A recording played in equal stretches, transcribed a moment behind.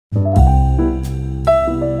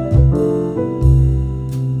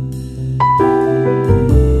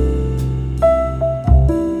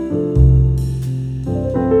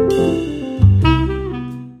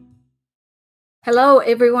Hello,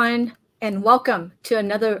 everyone, and welcome to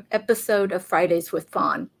another episode of Fridays with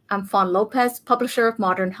Fawn. I'm Fawn Lopez, publisher of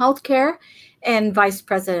Modern Healthcare and Vice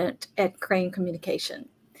President at Crane Communication.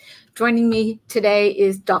 Joining me today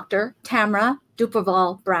is Dr. Tamarah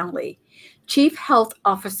Duperval-Brownlee, Chief Health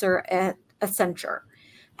Officer at Accenture.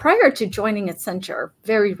 Prior to joining Accenture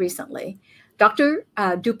very recently, Dr.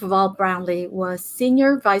 Duperval-Brownlee was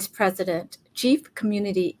Senior Vice President, Chief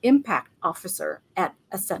Community Impact Officer at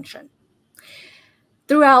Accenture.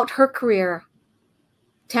 Throughout her career,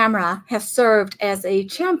 Tamarah has served as a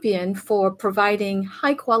champion for providing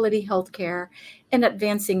high-quality healthcare and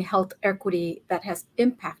advancing health equity that has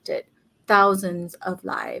impacted thousands of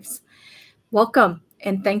lives. Welcome,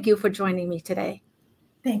 and thank you for joining me today.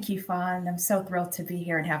 Thank you, Fawn. I'm so thrilled to be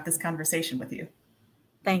here and have this conversation with you.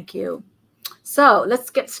 Thank you. So let's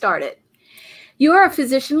get started. You are a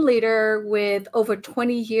physician leader with over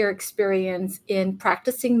 20-year experience in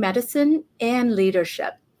practicing medicine and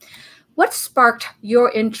leadership. What sparked your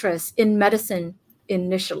interest in medicine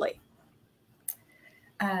initially?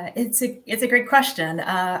 It's a great question.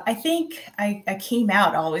 I think I came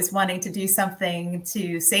out always wanting to do something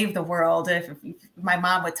to save the world. If my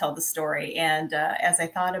mom would tell the story, and as I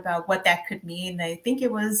thought about what that could mean, I think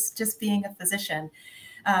it was just being a physician.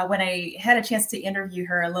 When I had a chance to interview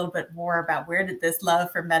her a little bit more about where did this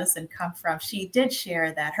love for medicine come from, she did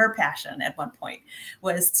share that her passion at one point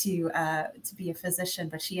was to be a physician,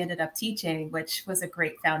 but she ended up teaching, which was a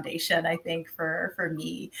great foundation, I think, for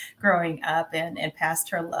me growing up, and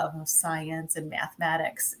past her love of science and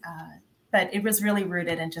mathematics. But it was really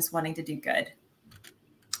rooted in just wanting to do good.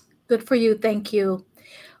 Good for you. Thank you.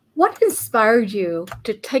 What inspired you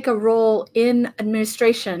to take a role in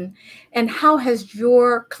administration, and how has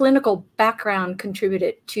your clinical background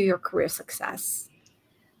contributed to your career success?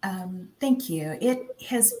 Thank you. It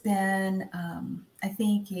has been, I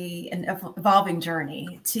think, an evolving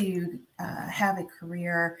journey to have a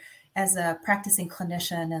career as a practicing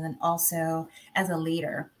clinician and then also as a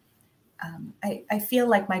leader. I feel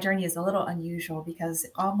like my journey is a little unusual because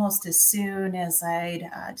almost as soon as I'd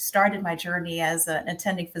started my journey as an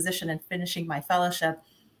attending physician and finishing my fellowship,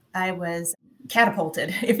 I was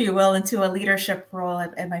catapulted, if you will, into a leadership role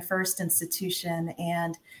at my first institution.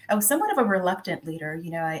 And I was somewhat of a reluctant leader.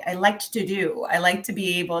 You know, I liked to do. I liked to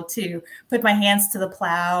be able to put my hands to the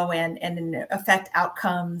plow and affect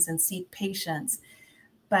outcomes and see patients.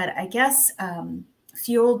 But I guess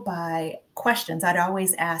fueled by questions I'd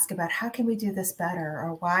always ask about how can we do this better,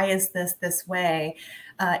 or why is this way,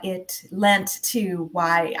 it lent to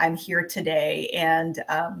why I'm here today and,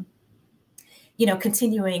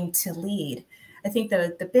 continuing to lead. I think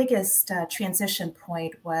the biggest transition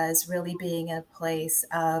point was really being in a place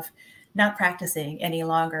of not practicing any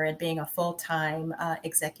longer and being a full-time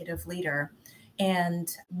executive leader. And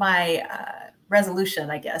my resolution,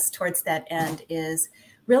 I guess, towards that end is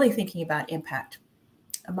really thinking about impact.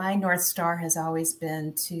 My North Star has always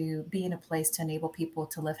been to be in a place to enable people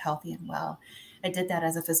to live healthy and well. I did that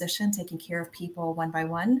as a physician, taking care of people one by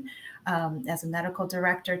one, as a medical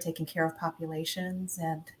director, taking care of populations,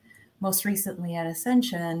 and most recently at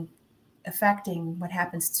Accenture, affecting what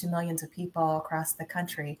happens to millions of people across the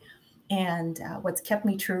country. And what's kept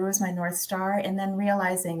me true is my North Star, and then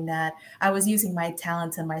realizing that I was using my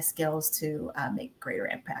talents and my skills to make greater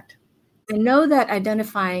impact. I know that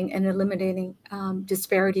identifying and eliminating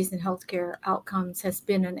disparities in healthcare outcomes has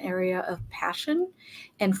been an area of passion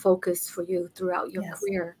and focus for you throughout your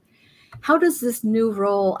career. How does this new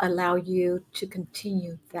role allow you to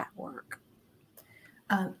continue that work?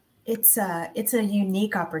 It's a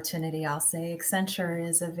unique opportunity, I'll say. Accenture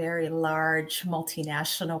is a very large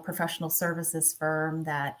multinational professional services firm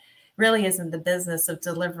that really is in the business of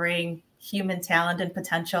delivering human talent and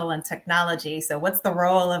potential and technology. So what's the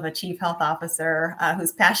role of a chief health officer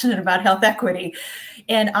who's passionate about health equity?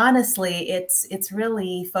 And honestly, it's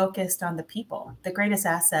really focused on the people. The greatest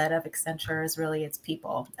asset of Accenture is really its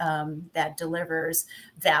people that delivers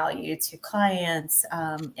value to clients.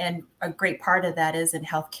 And a great part of that is in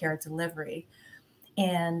healthcare delivery.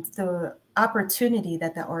 And the opportunity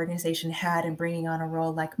that the organization had in bringing on a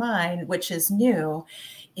role like mine, which is new,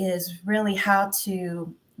 is really how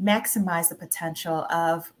to maximize the potential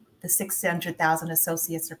of the 600,000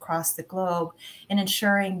 associates across the globe and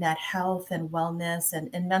ensuring that health and wellness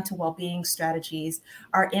and mental well-being strategies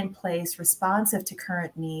are in place, responsive to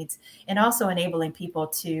current needs, and also enabling people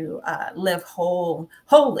to live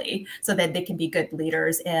wholly so that they can be good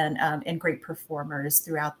leaders and great performers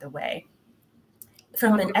throughout the way.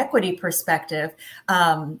 From an equity perspective,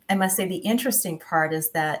 I must say the interesting part is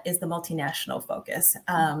the multinational focus,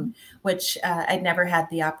 which I'd never had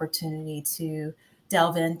the opportunity to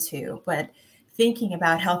delve into. But thinking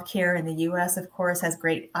about healthcare in the US, of course, has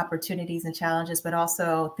great opportunities and challenges, but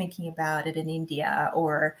also thinking about it in India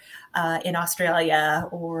or in Australia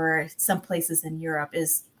or some places in Europe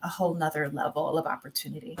is a whole nother level of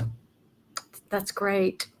opportunity. That's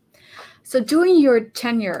great. So during your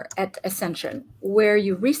tenure at Accenture, where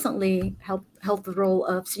you recently held the role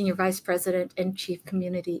of Senior Vice President and Chief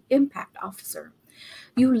Community Impact Officer,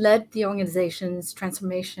 you led the organization's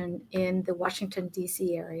transformation in the Washington,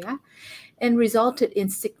 D.C. area and resulted in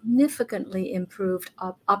significantly improved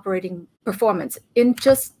operating performance in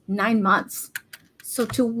just 9 months. So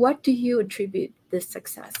to what do you attribute this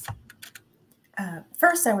success?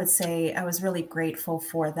 First, I would say I was really grateful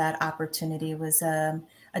for that opportunity. It was a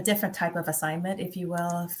different type of assignment, if you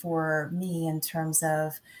will, for me in terms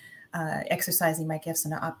of exercising my gifts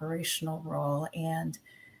in an operational role. And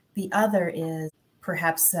the other is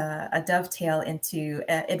perhaps a dovetail into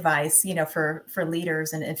advice, for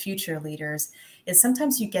leaders and future leaders, is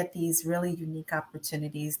sometimes you get these really unique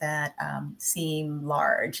opportunities that seem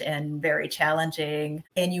large and very challenging,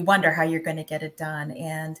 and you wonder how you're going to get it done.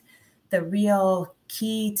 And the real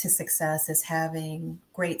key to success is having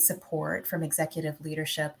great support from executive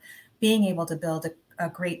leadership, being able to build a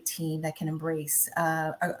great team that can embrace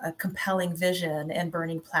a compelling vision and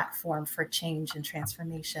burning platform for change and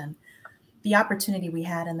transformation. The opportunity we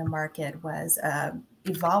had in the market was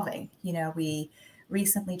evolving. We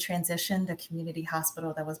recently transitioned a community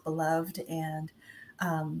hospital that was beloved and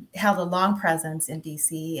held a long presence in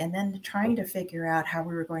DC, and then trying to figure out how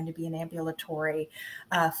we were going to be an ambulatory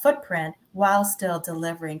footprint while still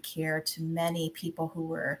delivering care to many people who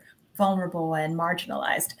were vulnerable and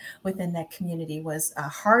marginalized within that community was a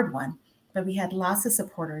hard one. But we had lots of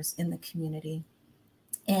supporters in the community.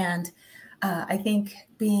 And I think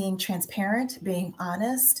being transparent, being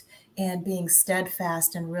honest, and being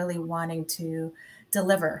steadfast and really wanting to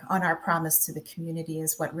deliver on our promise to the community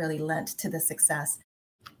is what really lent to the success.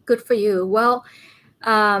 Good for you. Well,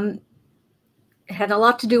 it had a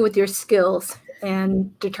lot to do with your skills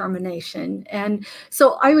and determination. And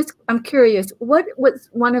so I'm curious, what was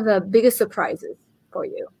one of the biggest surprises for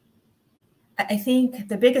you? I think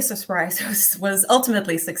the biggest surprise was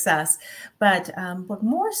ultimately success, but what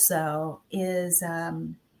more so is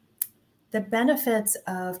the benefits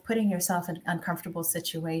of putting yourself in uncomfortable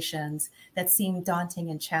situations that seem daunting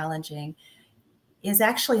and challenging is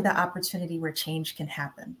actually the opportunity where change can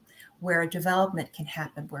happen, where development can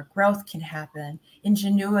happen, where growth can happen,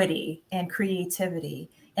 ingenuity and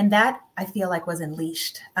creativity. And that, I feel like, was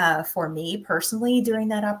unleashed for me personally during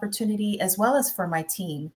that opportunity, as well as for my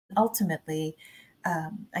team. Ultimately,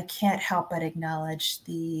 I can't help but acknowledge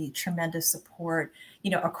the tremendous support,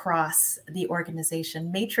 across the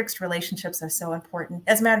organization. Matrix relationships are so important.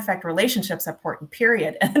 As a matter of fact, relationships are important,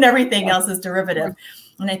 period. And everything else is derivative.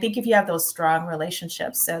 And I think if you have those strong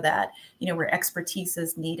relationships so that, where expertise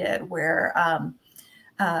is needed, where,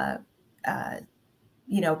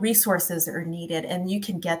 resources are needed, and you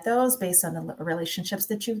can get those based on the relationships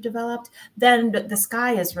that you've developed, then the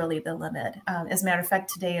sky is really the limit. As a matter of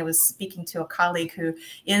fact, today I was speaking to a colleague who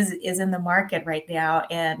is in the market right now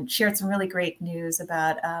and shared some really great news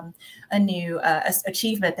about a new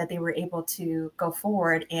achievement that they were able to go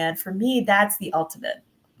forward. And for me, that's the ultimate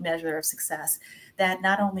measure of success, that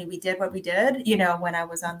not only we did what we did, when I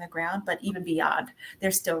was on the ground, but even beyond, they're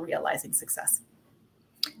still realizing success.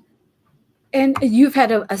 And you've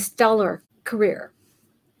had a stellar career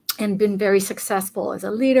and been very successful as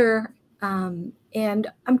a leader.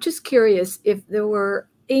 And I'm just curious if there were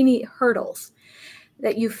any hurdles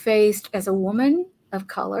that you faced as a woman of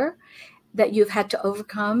color that you've had to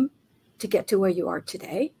overcome to get to where you are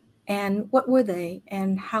today. And what were they,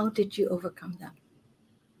 and how did you overcome them?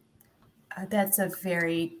 That's a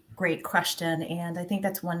very great question. And I think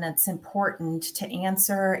that's one that's important to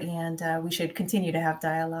answer, and we should continue to have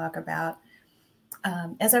dialogue about.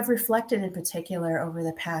 As I've reflected in particular over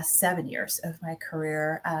the past 7 years of my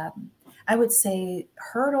career, I would say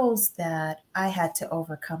hurdles that I had to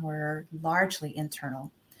overcome were largely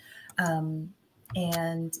internal. And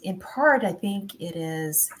in part, I think it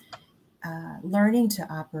is learning to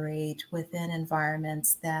operate within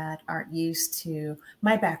environments that aren't used to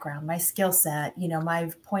my background, my skill set,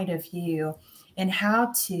 my point of view, and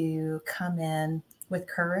how to come in with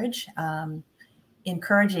courage,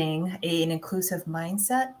 encouraging an inclusive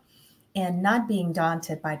mindset, and not being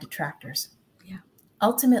daunted by detractors. Yeah.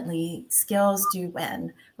 Ultimately, skills do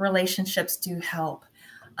win, relationships do help.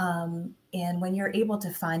 And when you're able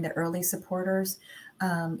to find the early supporters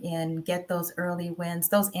and get those early wins,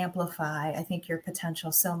 those amplify, I think, your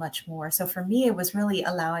potential so much more. So for me, it was really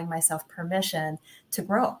allowing myself permission to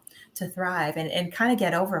grow, thrive and kind of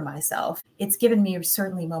get over myself. It's given me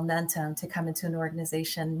certainly momentum to come into an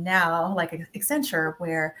organization now, like Accenture,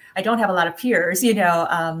 where I don't have a lot of peers, in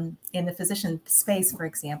the physician space, for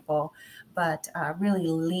example, but really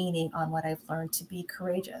leaning on what I've learned to be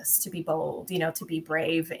courageous, to be bold, to be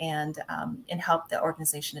brave, and help the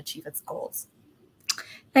organization achieve its goals.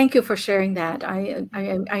 Thank you for sharing that.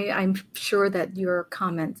 I'm sure that your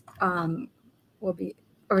comments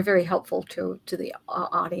are very helpful to the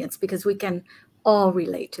audience, because we can all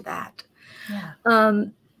relate to that. Yeah.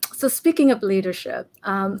 So speaking of leadership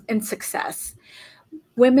and success,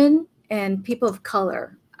 women and people of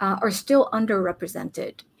color are still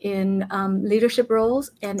underrepresented in leadership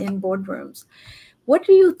roles and in boardrooms. What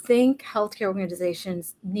do you think healthcare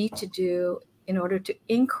organizations need to do in order to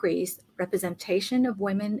increase representation of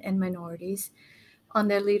women and minorities on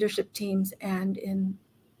their leadership teams and in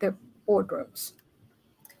their boardrooms?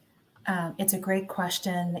 It's a great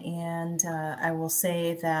question, and I will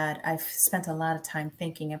say that I've spent a lot of time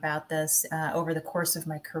thinking about this over the course of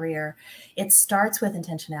my career. It starts with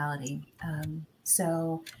intentionality.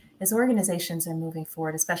 So as organizations are moving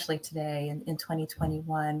forward, especially today in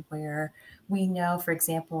 2021, where we know, for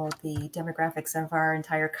example, the demographics of our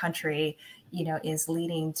entire country, is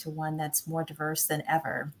leading to one that's more diverse than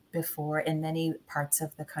ever before in many parts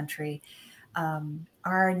of the country,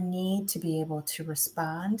 our need to be able to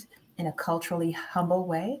respond in a culturally humble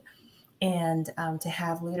way, and to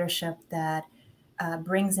have leadership that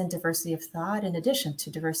brings in diversity of thought in addition to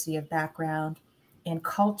diversity of background and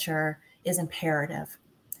culture is imperative.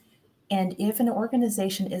 And if an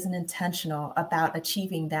organization isn't intentional about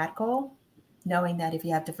achieving that goal, knowing that if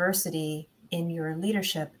you have diversity in your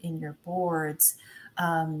leadership, in your boards,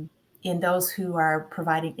 in those who are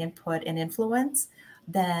providing input and influence,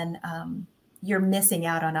 then you're missing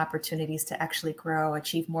out on opportunities to actually grow,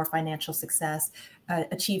 achieve more financial success,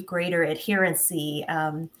 achieve greater adherency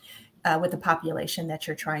with the population that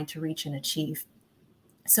you're trying to reach and achieve.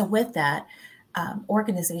 So with that,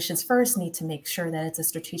 organizations first need to make sure that it's a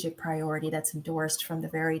strategic priority that's endorsed from the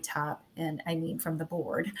very top, and I mean from the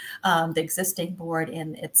board, the existing board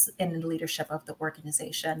in the leadership of the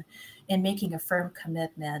organization, and making a firm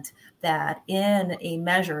commitment that in a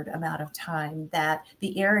measured amount of time, that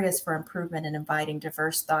the areas for improvement in inviting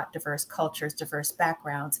diverse thought, diverse cultures, diverse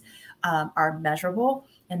backgrounds are measurable,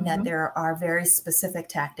 and that there are very specific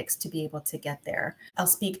tactics to be able to get there. I'll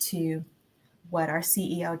speak to what our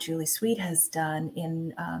CEO, Julie Sweet, has done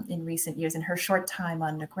in recent years. In her short time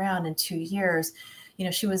on the ground in 2 years,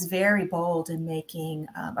 she was very bold in making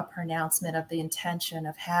a pronouncement of the intention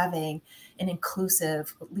of having an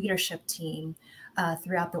inclusive leadership team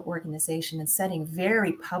throughout the organization, and setting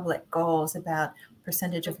very public goals about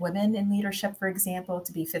percentage of women in leadership, for example,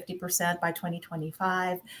 to be 50% by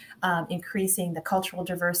 2025, increasing the cultural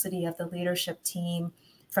diversity of the leadership team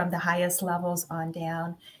from the highest levels on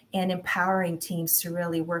down, and empowering teams to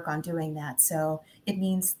really work on doing that. So it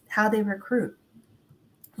means how they recruit,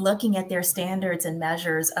 looking at their standards and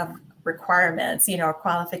measures of requirements,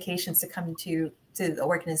 qualifications to come to the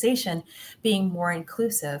organization, being more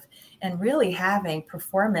inclusive, and really having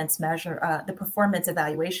performance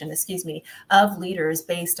evaluation, of leaders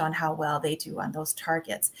based on how well they do on those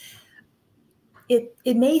targets.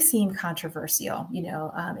 It may seem controversial,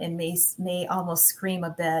 and may almost scream a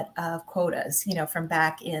bit of quotas, from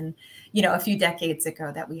back in, a few decades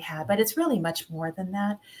ago that we had, but it's really much more than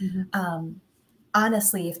that.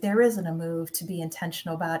 Honestly, if there isn't a move to be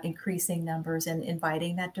intentional about increasing numbers and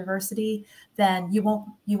inviting that diversity, then you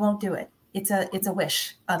won't do it. It's a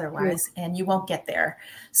wish otherwise, and you won't get there.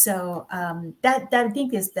 So that I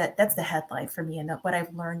think that's the headline for me, and what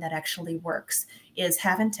I've learned that actually works is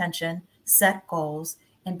have intention, set goals,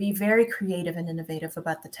 and be very creative and innovative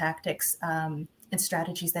about the tactics and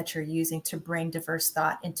strategies that you're using to bring diverse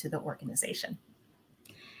thought into the organization.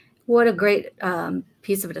 What a great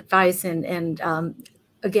piece of advice. And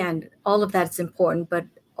again, all of that's important, but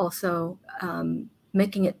also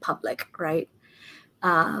making it public, right?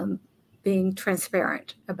 Being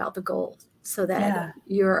transparent about the goals so that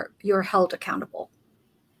you're held accountable.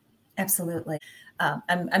 Absolutely.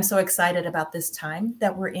 I'm so excited about this time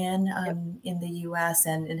that we're in the U.S.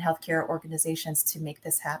 and in healthcare organizations to make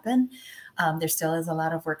this happen. There still is a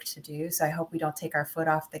lot of work to do, so I hope we don't take our foot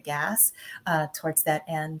off the gas towards that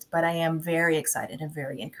end. But I am very excited and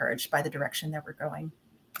very encouraged by the direction that we're going.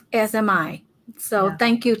 As am I. So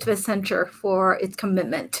thank you to Accenture for its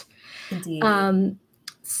commitment. Indeed.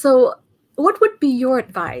 So what would be your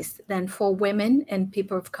advice then for women and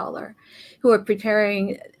people of color who are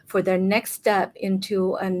preparing for their next step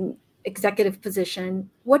into an executive position?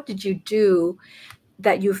 What did you do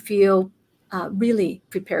that you feel really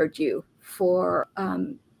prepared you for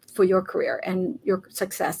your career and your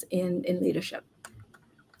success in leadership?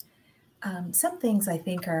 Some things I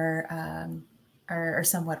think are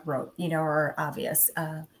somewhat rote, or obvious.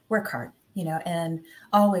 Work hard, and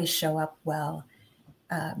always show up well.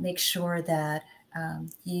 Make sure that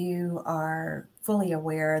you are fully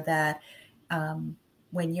aware that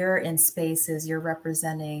when you're in spaces, you're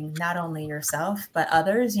representing not only yourself, but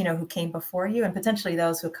others, who came before you and potentially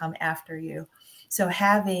those who come after you. So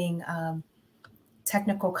having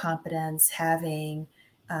technical competence, having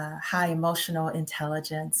high emotional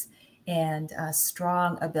intelligence, and a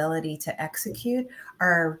strong ability to execute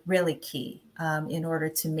are really key in order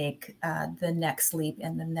to make the next leap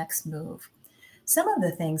and the next move. Some of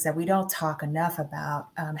the things that we don't talk enough about,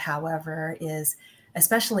 however, is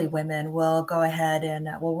especially women will go ahead and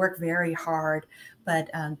will work very hard, but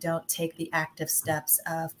don't take the active steps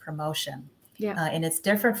of promotion. Yeah. And it's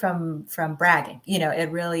different from bragging.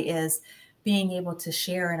 It really is being able to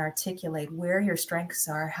share and articulate where your strengths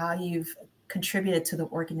are, how you've contributed to the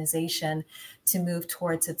organization to move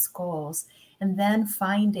towards its goals. And then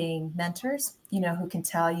finding mentors, who can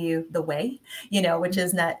tell you the way, which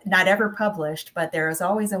is not ever published, but there is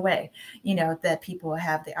always a way, that people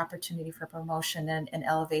have the opportunity for promotion and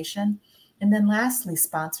elevation. And then lastly,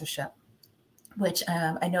 sponsorship, which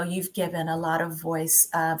I know you've given a lot of voice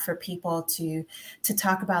for people to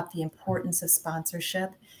talk about the importance of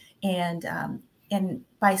sponsorship. And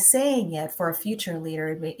by saying it for a future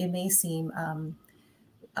leader, it may seem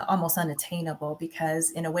almost unattainable,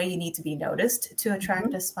 because in a way you need to be noticed to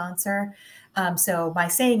attract a sponsor. So by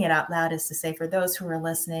saying it out loud is to say, for those who are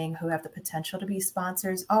listening, who have the potential to be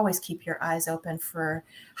sponsors, always keep your eyes open for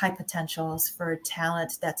high potentials, for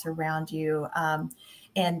talent that's around you,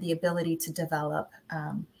 and the ability to develop.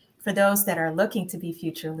 For those that are looking to be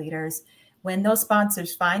future leaders, when those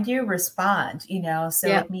sponsors find you, respond, so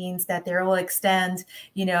yeah. It means that they will extend,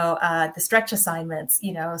 the stretch assignments,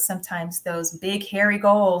 sometimes those big, hairy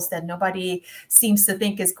goals that nobody seems to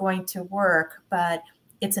think is going to work, but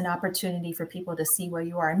it's an opportunity for people to see where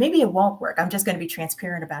you are. And maybe it won't work. I'm just going to be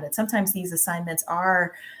transparent about it. Sometimes these assignments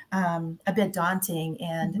are a bit daunting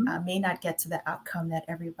and may not get to the outcome that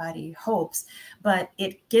everybody hopes, but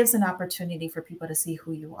it gives an opportunity for people to see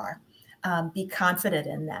who you are. Be confident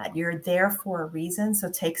in that. You're there for a reason. So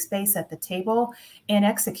take space at the table and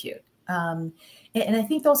execute. And I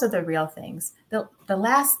think those are the real things. The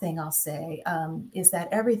last thing I'll say is that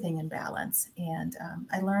everything in balance. And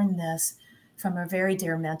I learned this from a very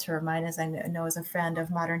dear mentor of mine, as I know is a friend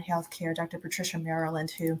of modern healthcare, Dr. Patricia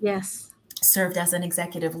Maryland, who served as an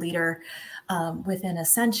executive leader within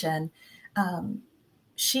Accenture.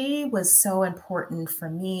 She was so important for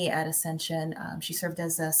me at Accenture. She served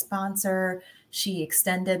as a sponsor. She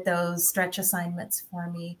extended those stretch assignments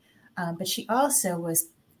for me. But she also was,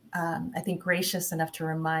 I think, gracious enough to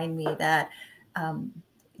remind me that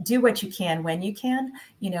do what you can when you can,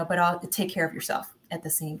 but I'll take care of yourself at the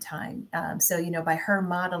same time. So, by her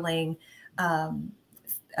modeling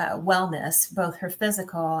wellness, both her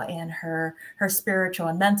physical and her spiritual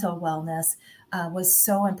and mental wellness, was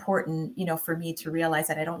so important, for me to realize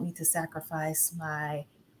that I don't need to sacrifice my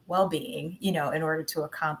well-being, in order to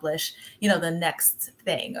accomplish, the next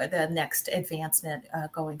thing or the next advancement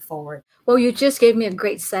going forward. Well, you just gave me a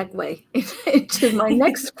great segue into my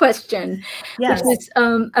next question, yes. Which is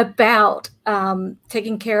about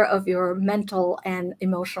taking care of your mental and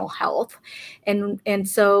emotional health. And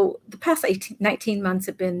so the past 19 months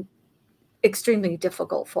have been extremely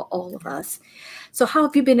difficult for all of us. So how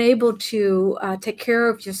have you been able to take care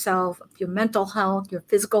of yourself, your mental health, your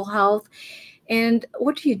physical health? And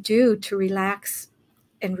what do you do to relax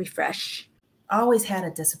and refresh? Always had a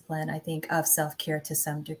discipline, I think, of self-care to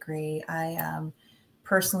some degree. I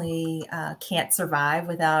personally can't survive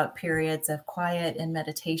without periods of quiet and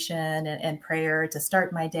meditation and prayer to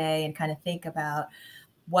start my day and kind of think about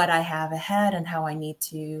what I have ahead and how I need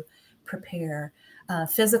to prepare.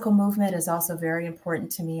 Physical movement is also very important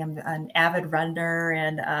to me. I'm an avid runner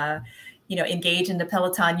and, engage in the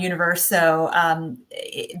Peloton universe. So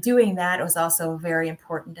doing that was also very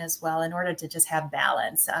important as well in order to just have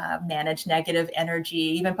balance, manage negative energy,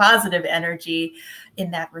 even positive energy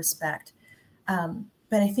in that respect.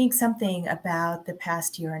 But I think something about the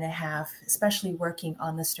past year and a half, especially working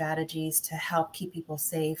on the strategies to help keep people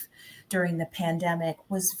safe during the pandemic,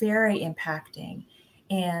 was very impacting.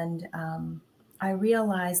 And I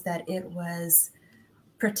realized that it was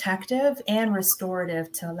protective and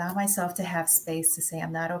restorative to allow myself to have space to say,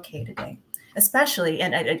 I'm not okay today. Especially,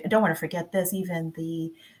 and I don't want to forget this, even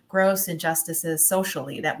the gross injustices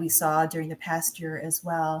socially that we saw during the past year as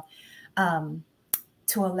well.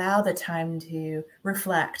 to allow the time to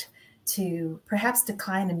reflect, to perhaps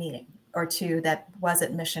decline a meeting or two that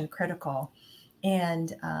wasn't mission critical,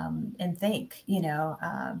 and think,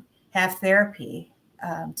 have therapy,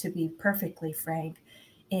 to be perfectly frank,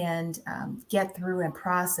 and get through and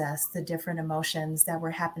process the different emotions that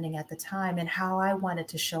were happening at the time and how I wanted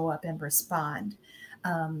to show up and respond.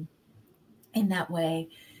 In that way,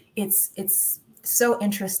 it's so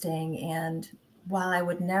interesting. And while I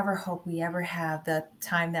would never hope we ever have the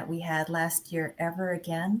time that we had last year ever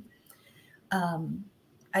again,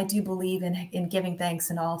 I do believe in giving thanks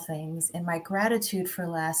in all things. And my gratitude for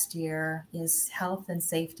last year is health and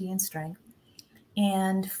safety and strength.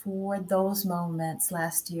 And for those moments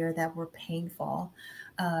last year that were painful,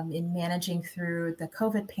 in managing through the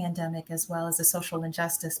COVID pandemic as well as the social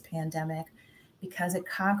injustice pandemic, because it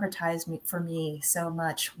concretized for me so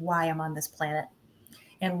much why I'm on this planet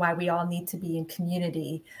and why we all need to be in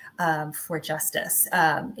community for justice.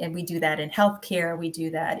 And we do that in healthcare, we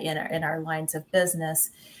do that in our lines of business,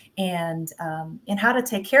 and how to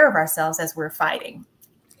take care of ourselves as we're fighting.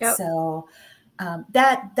 Yep. So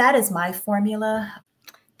that is my formula.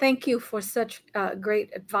 Thank you for such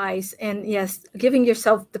great advice. And yes, giving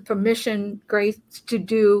yourself the permission, grace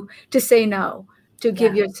to say no, to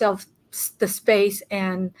give yourself the space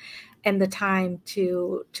and the time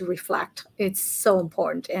to reflect. It's so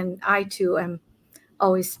important. And I too am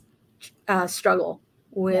always struggle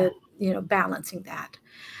with balancing that.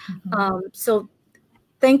 Mm-hmm. So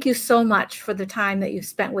thank you so much for the time that you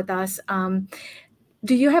spent with us.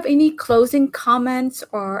 Do you have any closing comments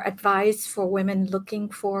or advice for women looking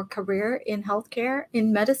for a career in healthcare,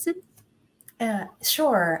 in medicine?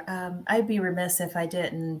 Sure. I'd be remiss if I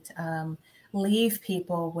didn't leave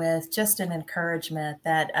people with just an encouragement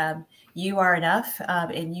that you are enough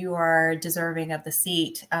and you are deserving of the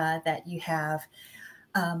seat that you have.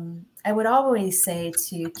 I would always say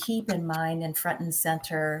to keep in mind and front and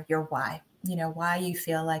center your why, why you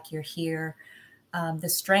feel like you're here, the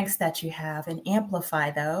strengths that you have, and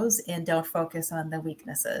amplify those, and don't focus on the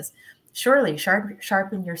weaknesses. Surely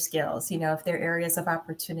sharpen your skills. If there are areas of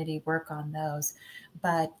opportunity, work on those.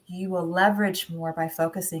 But you will leverage more by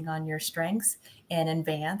focusing on your strengths and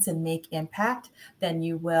advance and make impact than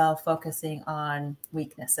you will focusing on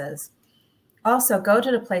weaknesses. Also, go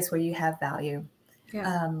to the place where you have value.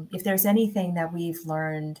 Yeah. If there's anything that we've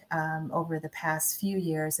learned over the past few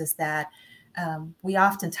years is that we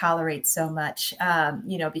often tolerate so much,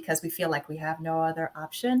 because we feel like we have no other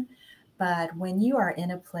option. But when you are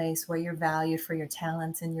in a place where you're valued for your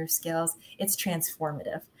talents and your skills, it's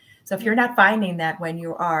transformative. So if you're not finding that when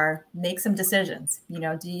you are, make some decisions.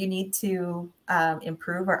 Do you need to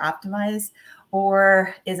improve or optimize,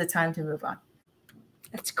 or is it time to move on?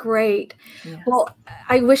 That's great. Yes. Well,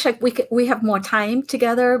 I wish we have more time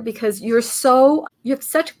together, because you have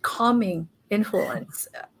such calming influence.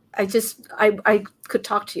 I could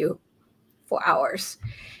talk to you for hours.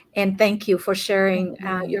 And thank you for sharing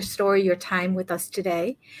your story, your time with us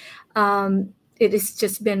today. It has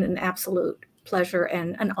just been an absolute pleasure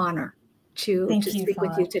and an honor to speak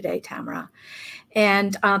with you today, Tamarah.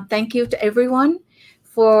 And thank you to everyone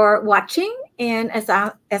for watching. And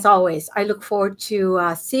as always, I look forward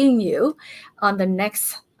to seeing you on the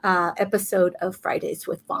next episode of Fridays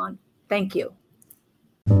with Fawn. Thank you.